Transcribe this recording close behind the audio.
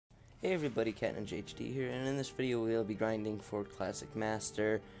Hey everybody, CatNinjaHD here, and in this video we'll be grinding for Classic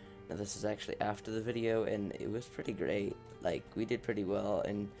Master. Now this is actually after the video, and it was pretty great. Like, we did pretty well,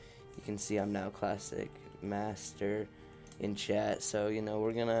 and you can see I'm now Classic Master in chat, so, you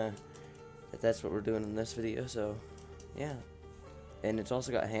know, that's what we're doing in this video, so, yeah. And it's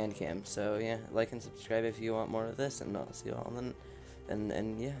also got handcam, so, yeah, like and subscribe if you want more of this, and I'll see you all in,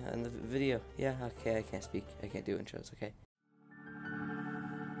 yeah, in the video. Yeah, okay, I can't speak, I can't do intros, okay.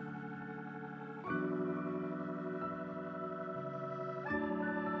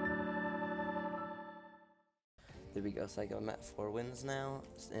 There we go. So I'm at 4 wins now,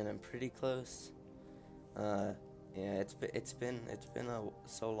 and I'm pretty close. Yeah, it's been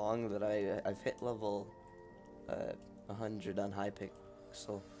so long that I've hit level 100 on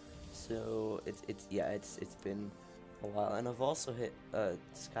Hypixel, so it's been a while, and I've also hit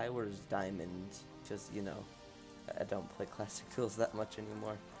Skywars Diamond, because you know I don't play Classic Duels that much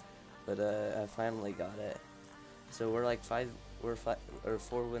anymore, but I finally got it. So we're like 4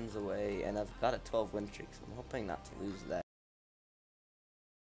 wins away, and I've got a 12 win streak, so I'm hoping not to lose that.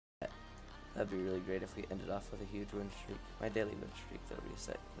 That'd be really great if we ended off with a huge win streak. My daily win streak though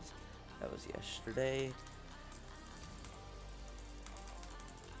reset, because that was yesterday.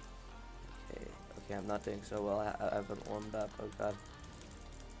 Okay, I'm not doing so well. I haven't warmed up. Oh god.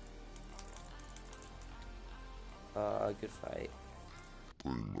 Good fight.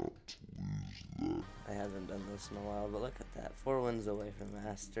 I haven't done this in a while, but look at that. 4 wins away from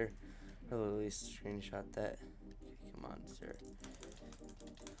Master. I'll at least screenshot that. Okay, come on, sir.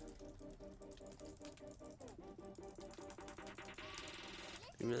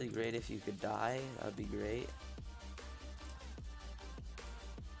 It'd be really great if you could die. That'd be great.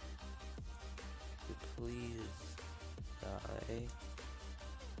 Please die.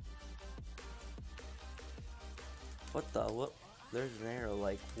 What the? What? There's an arrow,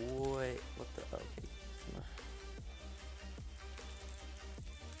 like, wait, what the, okay, come on.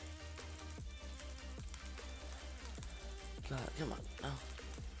 God, come on, no.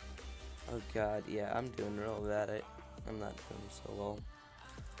 Oh god, yeah, I'm doing real bad at it. I'm not doing so well.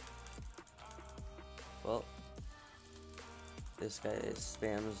 Well, this guy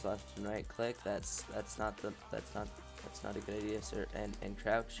spams left and right click. That's not a good idea, sir. And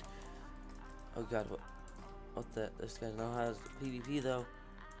crouch. Oh god, what the? This guy knows how to PvP though.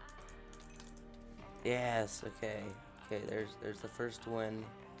 Yes, okay. Okay, there's the first win.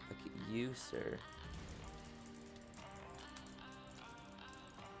 Look at you, sir.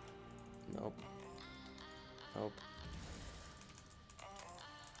 Nope. Nope.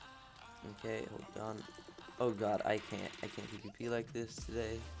 Okay, hold on. Oh god, I can't PvP like this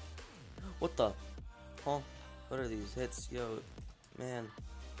today. What the? Huh? What are these hits? Yo, man.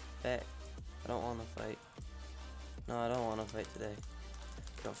 Back. I don't wanna fight. No, I don't want to fight today.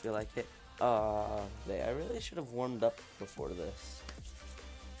 Don't feel like it. I really should have warmed up before this.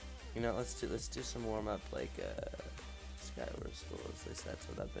 You know, let's do some warm up, like skywars duels. At least that's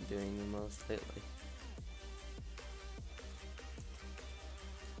what I've been doing the most lately.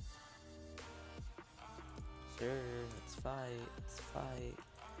 Sure, let's fight. Let's fight.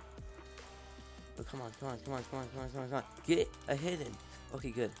 Oh, come on. Get it! I hit him. Okay,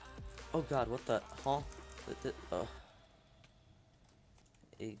 good. Oh god, what the? Huh? Oh.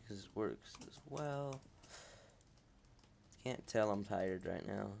 It works as well. Can't tell I'm tired right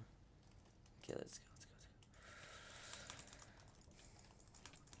now. Okay, let's go.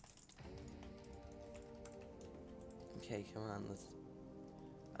 Okay, come on.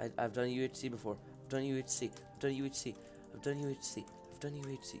 I've done UHC before. I've done UHC.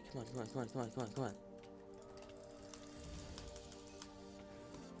 Come on.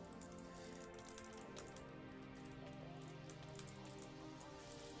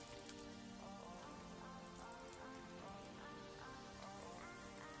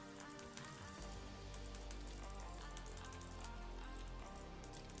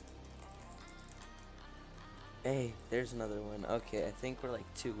 Hey, there's another one. Okay, I think we're like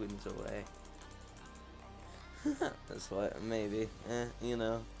 2 wins away. That's what, maybe. You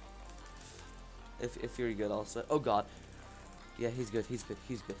know. If you're good also. Oh god. Yeah, he's good. Okay,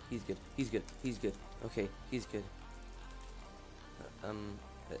 he's good.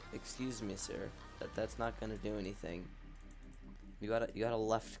 Excuse me, sir. That's not gonna do anything. You gotta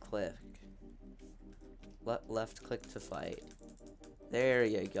left click. Left click to fight. There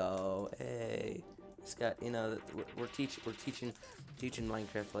you go. Hey. This guy, you know, we're teaching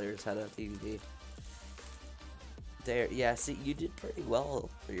Minecraft players how to PvP. There, yeah. See, you did pretty well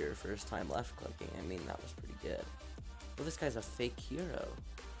for your first time left clicking. I mean, that was pretty good. Well, this guy's a fake hero.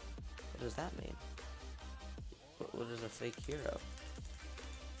 What does that mean? What is a fake hero?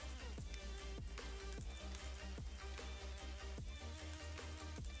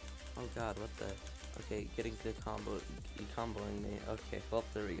 god, what the? Okay, getting the combo, comboing me. Okay, well,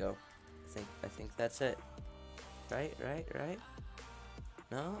 there we go. I think that's it. Right?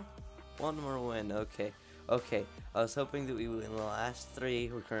 No? One more win, okay. Okay, I was hoping that we would win the last 3.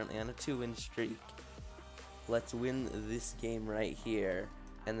 We're currently on a 2-win streak. Let's win this game right here,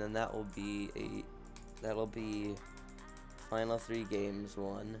 and then that'll be final 3 games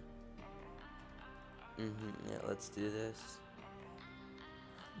won. Yeah, let's do this.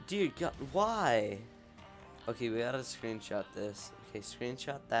 Dude, God, why? Okay, we gotta screenshot this. Okay,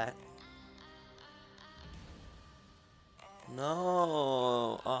 screenshot that.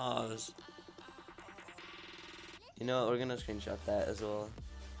 No, Oz. You know what, we're gonna screenshot that as well.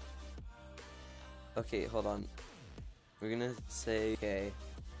 Okay, hold on. We're gonna say, okay,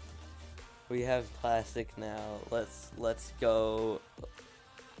 we have classic now. Let's go.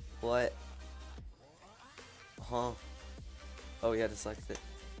 What? Huh? Oh, we had to select it.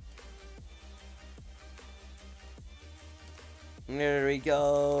 There we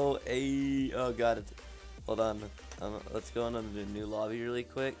go. Hey, oh god, hold on. Let's go into a new lobby really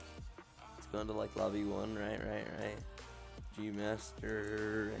quick. Let's go into like lobby 1, right. G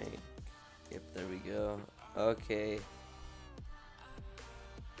Master rank. Yep, there we go. Okay.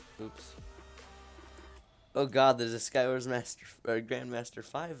 Oops. Oh god, there's a Skywars Master or Grandmaster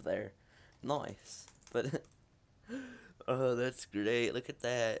 5 there. Nice. But oh, that's great. Look at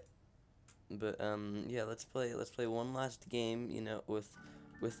that. But yeah, let's play one last game, you know, with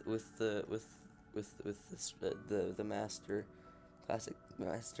the master classic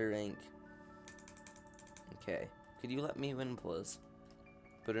master rank. Okay. Could you let me win, please?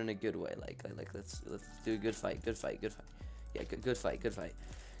 But in a good way, like let's do a good fight. Yeah, good fight.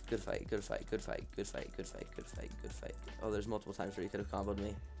 Oh, there's multiple times where you could have comboed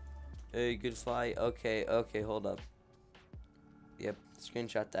me. Hey, good fight. Okay, hold up. Yep,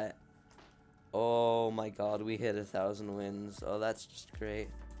 screenshot that. Oh my god, we hit 1,000 wins. Oh, that's just great.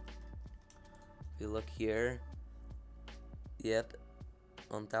 We look here. Yep,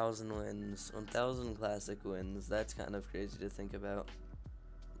 1,000 wins. 1,000 classic wins. That's kind of crazy to think about.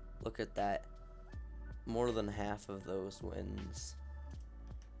 Look at that. More than half of those wins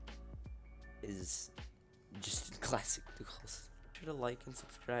is just classic duels. Sure to like and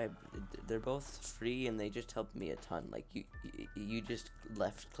subscribe. They're both free and they just help me a ton. Like you just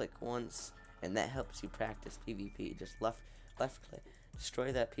left click once and that helps you practice PvP. Just left click,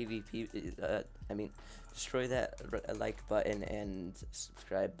 destroy that PvP. Destroy that like button and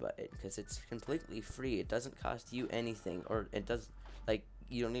subscribe button because it's completely free. It doesn't cost you anything, or it does like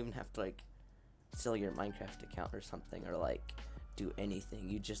you don't even have to like sell your Minecraft account or something, or like do anything.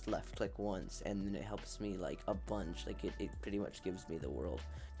 You just left click once and then it helps me like a bunch. Like it pretty much gives me the world.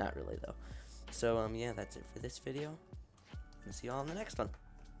 Not really though. So yeah, that's it for this video. I'll see y'all in the next one.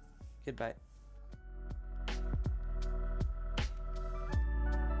 Goodbye.